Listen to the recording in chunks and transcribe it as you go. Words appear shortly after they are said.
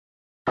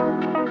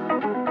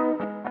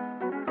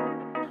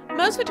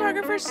Most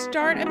photographers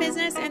start a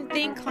business and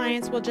think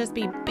clients will just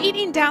be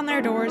beating down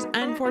their doors.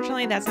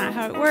 Unfortunately, that's not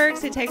how it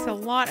works. It takes a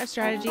lot of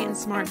strategy and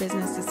smart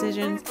business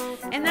decisions,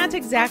 and that's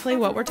exactly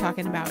what we're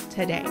talking about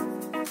today.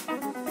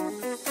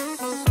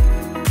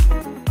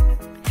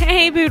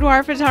 Hey,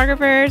 Boudoir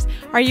photographers!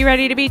 Are you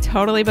ready to be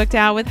totally booked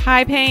out with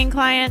high-paying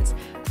clients?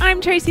 I'm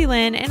Tracy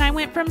Lynn, and I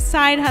went from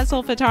side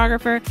hustle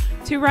photographer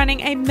to running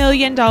 $1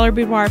 million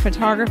boudoir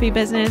photography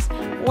business,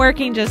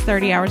 working just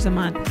 30 hours a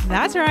month.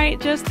 That's right,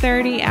 just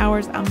 30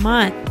 hours a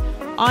month.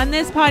 On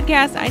this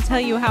podcast, I tell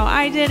you how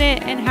I did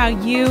it and how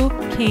you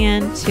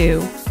can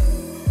too.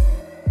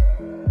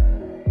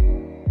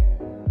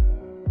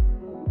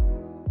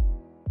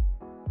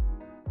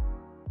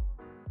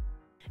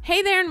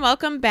 Hey there, and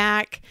welcome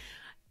back.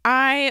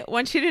 I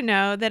want you to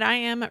know that I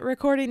am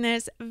recording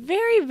this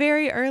very,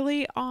 very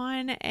early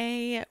on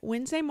a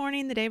Wednesday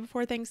morning, the day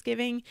before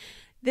Thanksgiving.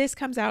 This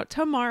comes out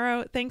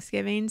tomorrow,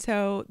 Thanksgiving,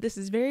 so this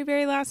is very,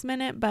 very last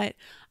minute, but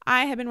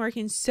I have been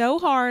working so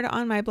hard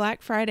on my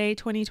Black Friday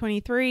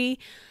 2023.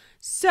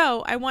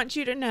 So I want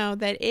you to know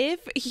that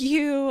if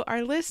you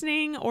are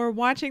listening or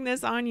watching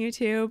this on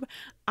YouTube,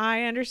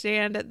 I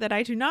understand that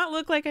I do not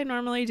look like I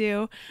normally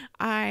do.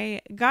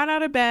 I got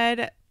out of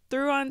bed,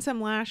 threw on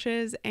some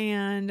lashes,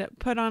 and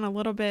put on a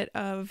little bit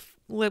of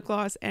lip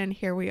gloss, and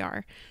here we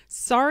are.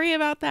 Sorry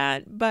about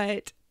that,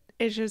 but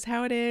it's just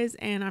how it is,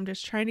 and I'm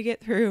just trying to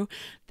get through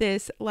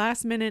this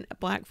last minute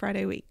Black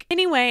Friday week.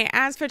 Anyway,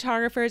 as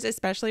photographers,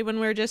 especially when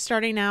we're just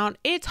starting out,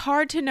 it's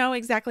hard to know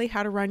exactly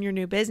how to run your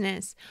new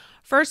business.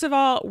 First of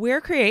all,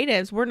 we're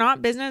creatives. We're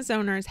not business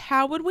owners.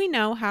 How would we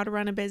know how to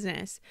run a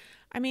business?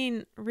 I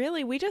mean,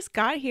 really, we just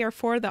got here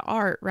for the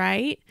art,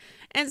 right?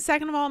 And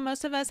second of all,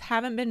 most of us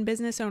haven't been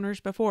business owners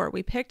before.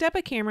 We picked up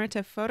a camera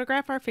to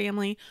photograph our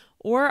family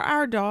or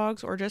our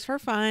dogs or just for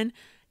fun,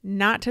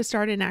 not to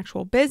start an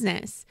actual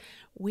business.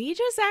 We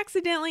just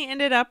accidentally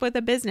ended up with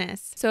a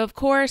business. So of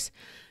course,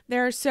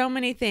 there are so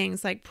many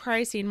things like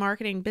pricing,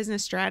 marketing,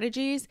 business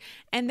strategies,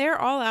 and they're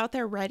all out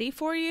there ready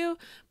for you.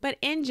 But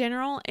in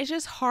general, it's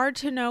just hard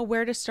to know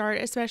where to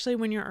start, especially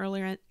when you're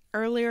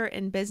earlier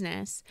in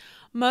business.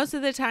 Most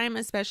of the time,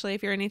 especially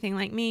if you're anything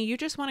like me, you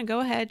just want to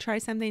go ahead, try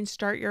something,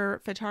 start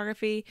your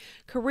photography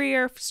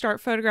career, start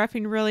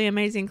photographing really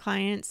amazing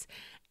clients,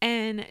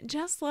 and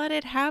just let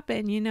it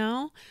happen, you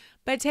know?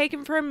 But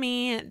taken from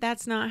me,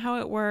 that's not how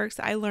it works.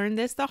 I learned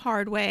this the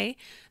hard way.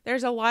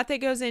 There's a lot that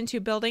goes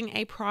into building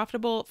a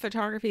profitable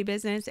photography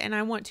business, and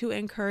I want to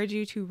encourage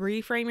you to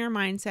reframe your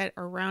mindset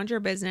around your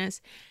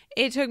business.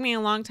 It took me a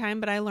long time,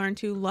 but I learned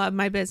to love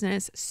my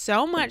business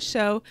so much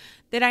so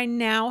that I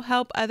now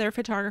help other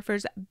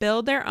photographers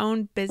build their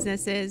own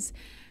businesses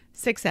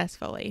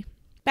successfully.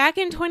 Back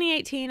in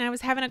 2018, I was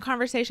having a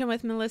conversation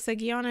with Melissa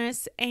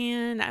Ghoins,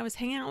 and I was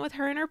hanging out with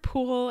her in her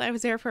pool. I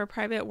was there for a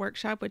private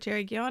workshop with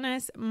Jerry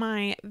Ghoins,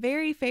 my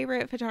very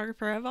favorite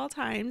photographer of all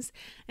times.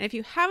 And if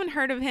you haven't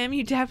heard of him,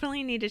 you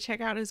definitely need to check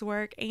out his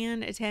work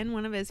and attend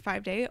one of his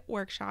 5-day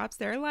workshops.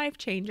 They're life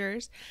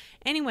changers.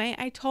 Anyway,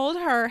 I told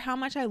her how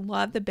much I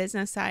love the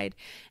business side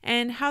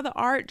and how the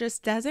art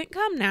just doesn't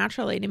come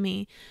naturally to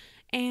me.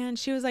 And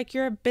she was like,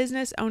 "You're a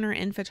business owner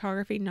in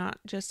photography, not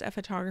just a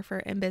photographer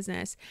in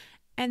business."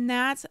 And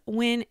that's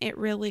when it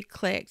really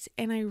clicked.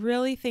 And I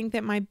really think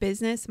that my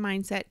business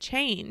mindset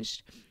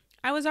changed.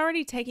 I was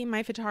already taking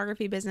my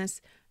photography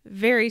business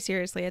very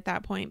seriously at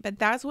that point, but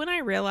that's when I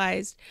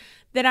realized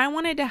that I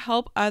wanted to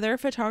help other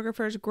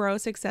photographers grow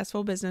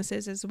successful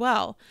businesses as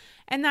well.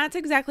 And that's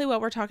exactly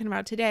what we're talking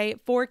about today,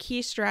 4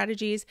 key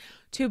strategies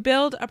to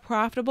build a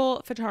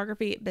profitable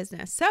photography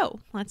business. So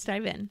let's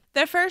dive in.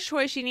 The first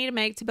choice you need to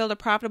make to build a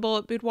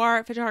profitable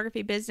boudoir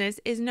photography business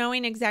is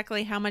knowing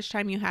exactly how much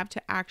time you have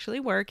to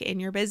actually work in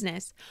your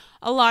business.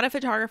 A lot of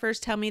photographers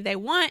tell me they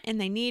want and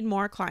they need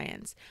more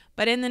clients,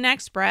 but in the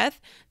next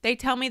breath, they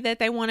tell me that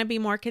they want to be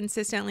more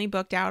consistently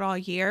booked out all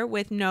year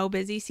with no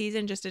busy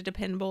season, just a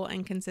dependable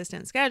and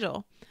consistent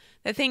schedule.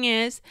 The thing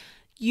is,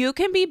 you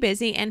can be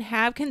busy and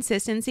have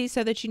consistency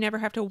so that you never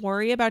have to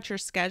worry about your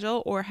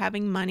schedule or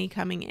having money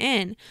coming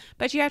in.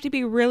 But you have to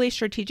be really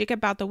strategic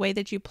about the way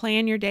that you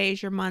plan your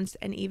days, your months,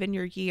 and even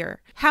your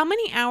year. How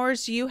many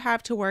hours do you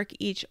have to work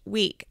each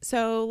week?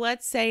 So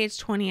let's say it's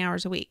 20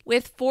 hours a week.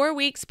 With 4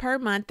 weeks per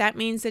month, that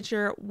means that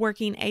you're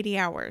working 80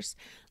 hours.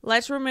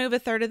 Let's remove a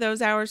third of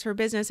those hours for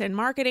business and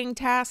marketing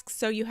tasks,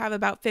 so you have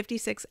about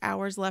 56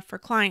 hours left for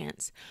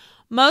clients.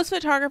 Most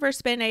photographers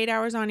spend 8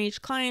 hours on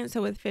each client,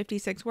 so with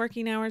 56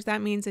 working hours,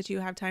 that means that you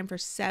have time for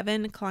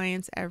 7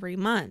 clients every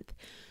month.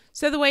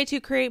 So the way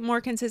to create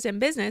more consistent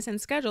business and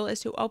schedule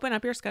is to open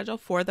up your schedule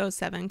for those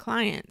 7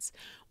 clients.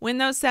 When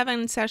those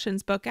 7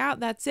 sessions book out,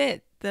 that's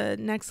it. The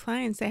next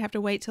clients, they have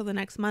to wait till the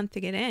next month to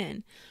get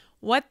in.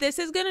 What this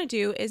is going to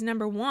do is,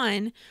 number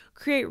 1,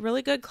 create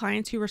really good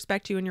clients who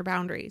respect you and your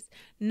boundaries.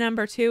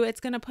 Number 2, it's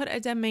going to put a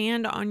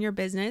demand on your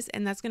business,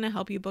 and that's going to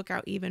help you book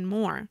out even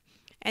more.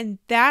 And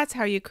that's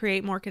how you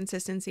create more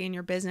consistency in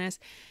your business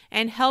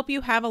and help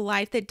you have a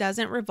life that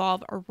doesn't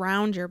revolve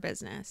around your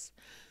business.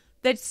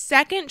 The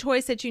second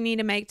choice that you need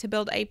to make to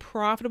build a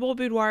profitable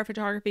boudoir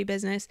photography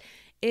business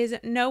is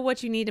know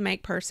what you need to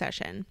make per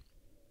session.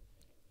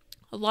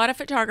 A lot of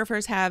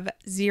photographers have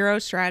zero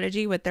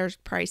strategy with their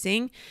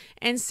pricing.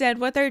 Instead,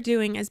 what they're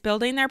doing is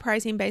building their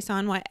pricing based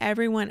on what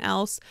everyone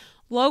else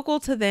local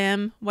to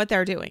them, what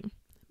they're doing.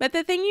 But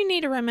the thing you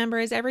need to remember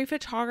is every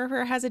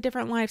photographer has a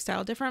different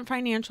lifestyle, different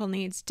financial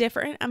needs,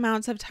 different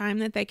amounts of time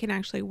that they can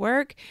actually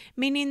work,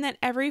 meaning that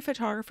every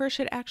photographer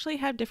should actually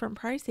have different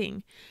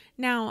pricing.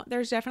 Now,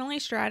 there's definitely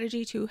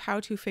strategy to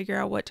how to figure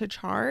out what to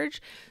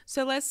charge.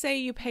 So let's say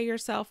you pay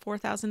yourself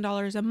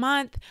 $4,000 a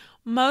month.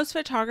 Most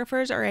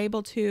photographers are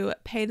able to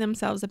pay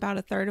themselves about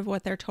a third of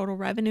what their total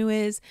revenue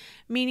is,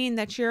 meaning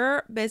that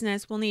your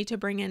business will need to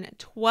bring in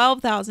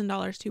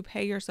 $12,000 to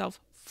pay yourself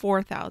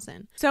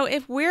 $4,000. So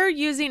if we're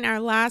using our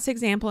last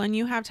example and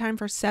you have time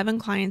for 7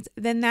 clients,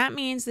 then that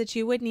means that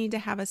you would need to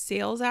have a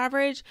sales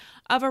average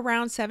of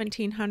around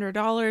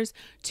 $1,700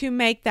 to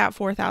make that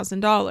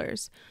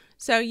 $4,000.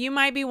 So you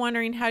might be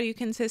wondering how you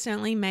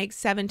consistently make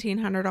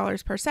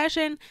 $1,700 per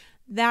session.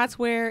 That's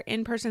where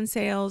in-person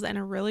sales and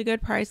a really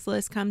good price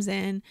list comes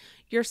in.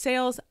 Your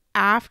sales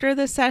after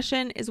the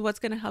session is what's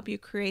going to help you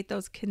create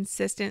those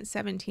consistent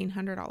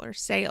 $1,700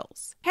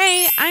 sales.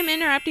 Hey, I'm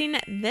interrupting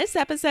this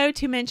episode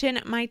to mention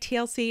my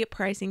TLC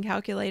pricing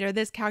calculator.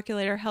 This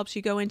calculator helps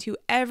you go into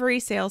every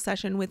sales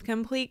session with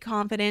complete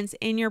confidence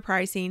in your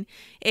pricing.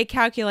 It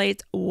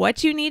calculates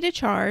what you need to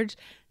charge.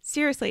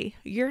 Seriously,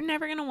 you're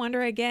never going to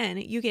wonder again.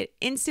 You get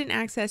instant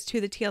access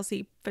to the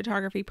TLC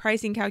photography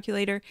pricing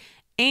calculator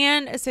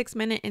and a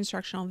 6-minute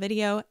instructional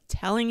video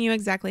telling you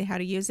exactly how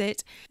to use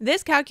it.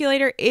 This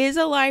calculator is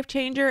a life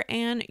changer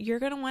and you're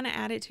going to want to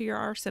add it to your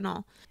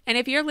arsenal. And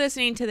if you're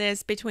listening to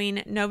this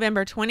between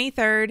November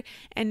 23rd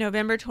and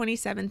November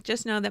 27th,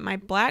 just know that my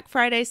Black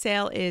Friday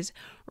sale is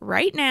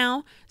right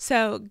now.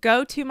 So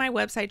go to my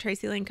website,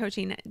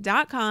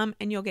 tracylynncoaching.com,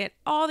 and you'll get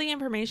all the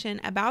information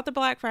about the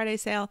Black Friday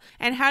sale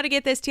and how to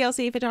get this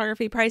TLC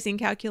photography pricing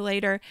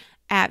calculator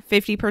at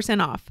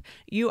 50% off.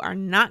 You are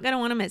not going to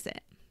want to miss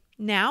it.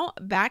 Now,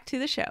 back to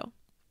the show.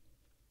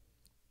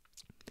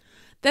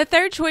 The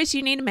third choice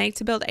you need to make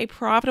to build a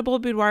profitable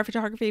boudoir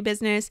photography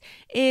business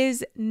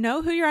is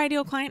know who your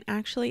ideal client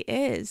actually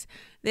is.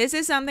 This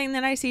is something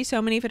that I see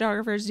so many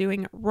photographers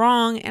doing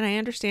wrong, and I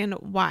understand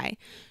why.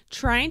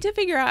 Trying to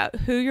figure out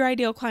who your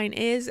ideal client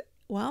is,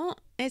 well,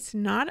 it's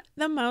not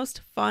the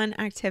most fun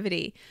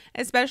activity,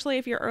 especially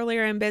if you're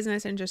earlier in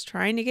business and just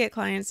trying to get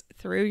clients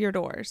through your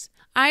doors.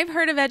 I've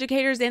heard of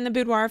educators in the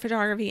boudoir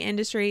photography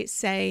industry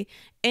say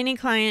any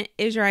client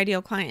is your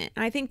ideal client.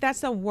 And I think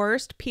that's the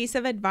worst piece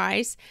of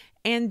advice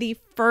and the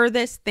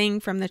furthest thing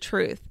from the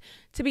truth.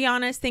 To be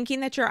honest,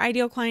 thinking that your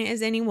ideal client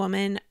is any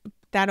woman,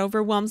 that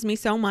overwhelms me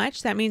so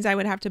much. That means I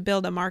would have to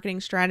build a marketing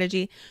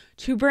strategy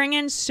to bring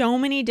in so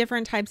many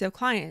different types of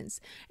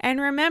clients. And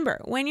remember,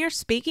 when you're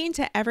speaking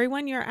to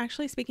everyone, you're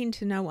actually speaking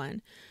to no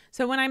one.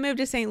 So when I moved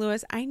to St.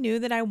 Louis, I knew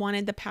that I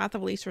wanted the path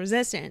of least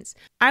resistance.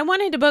 I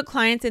wanted to book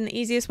clients in the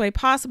easiest way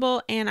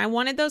possible, and I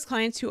wanted those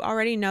clients to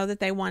already know that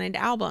they wanted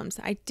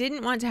albums. I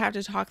didn't want to have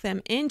to talk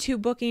them into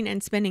booking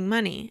and spending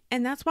money,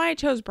 and that's why I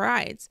chose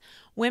brides.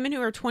 Women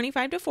who are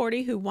 25 to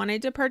 40 who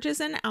wanted to purchase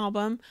an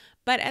album,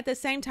 but at the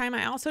same time,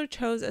 I also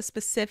chose a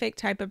specific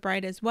type of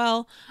bride as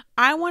well.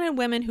 I wanted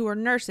women who were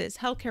nurses,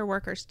 healthcare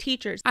workers,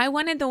 teachers. I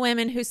wanted the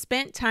women who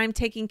spent time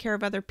taking care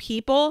of other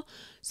people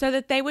so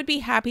that they would be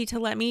happy to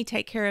let me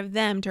take care of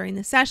them during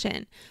the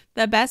session.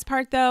 The best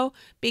part though,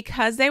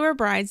 because they were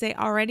brides, they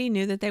already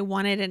knew that they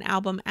wanted an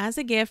album as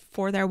a gift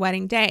for their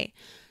wedding day.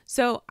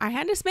 So I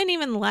had to spend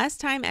even less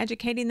time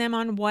educating them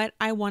on what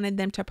I wanted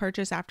them to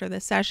purchase after the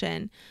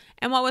session.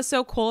 And what was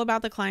so cool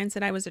about the clients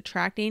that I was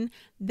attracting,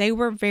 they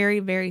were very,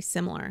 very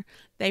similar.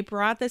 They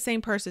brought the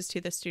same purses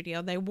to the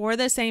studio, they wore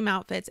the same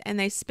outfits, and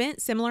they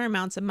spent similar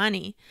amounts of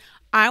money.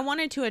 I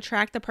wanted to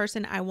attract the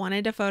person I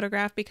wanted to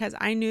photograph because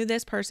I knew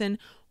this person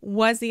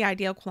was the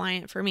ideal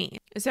client for me.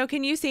 So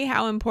can you see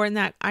how important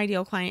that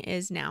ideal client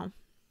is now?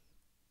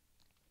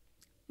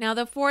 Now,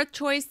 the fourth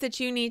choice that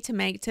you need to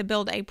make to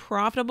build a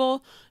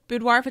profitable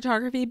boudoir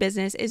photography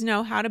business is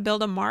know how to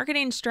build a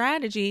marketing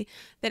strategy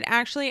that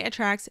actually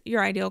attracts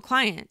your ideal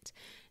client.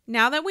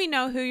 Now that we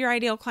know who your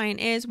ideal client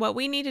is, what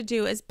we need to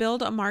do is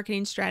build a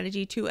marketing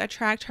strategy to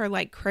attract her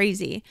like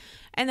crazy.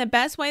 And the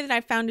best way that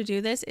I've found to do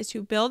this is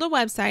to build a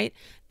website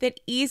that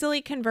easily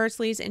converts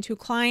leads into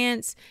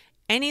clients.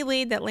 Any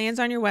lead that lands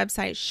on your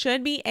website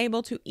should be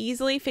able to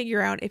easily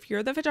figure out if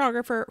you're the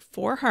photographer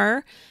for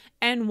her.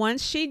 And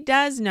once she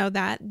does know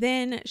that,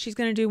 then she's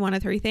going to do one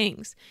of three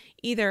things.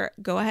 Either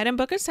go ahead and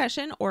book a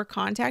session or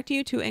contact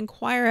you to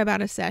inquire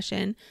about a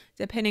session,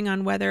 depending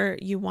on whether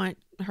you want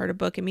her to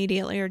book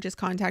immediately or just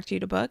contact you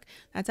to book.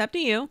 That's up to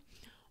you.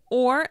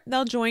 Or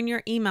they'll join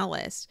your email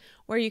list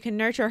where you can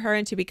nurture her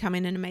into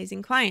becoming an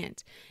amazing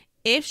client.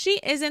 If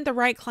she isn't the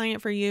right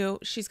client for you,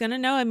 she's going to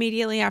know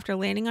immediately after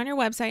landing on your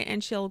website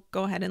and she'll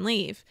go ahead and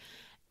leave.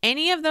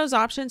 Any of those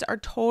options are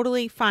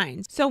totally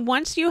fine. So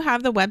once you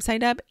have the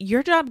website up,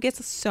 your job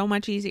gets so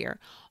much easier.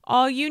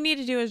 All you need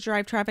to do is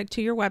drive traffic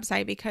to your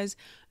website because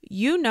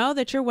you know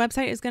that your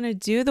website is going to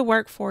do the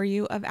work for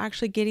you of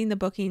actually getting the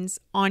bookings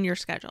on your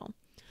schedule.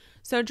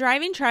 So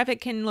driving traffic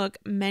can look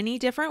many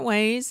different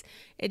ways.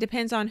 It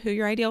depends on who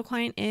your ideal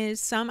client is.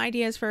 Some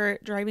ideas for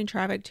driving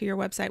traffic to your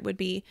website would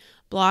be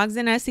blogs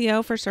and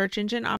SEO for search engine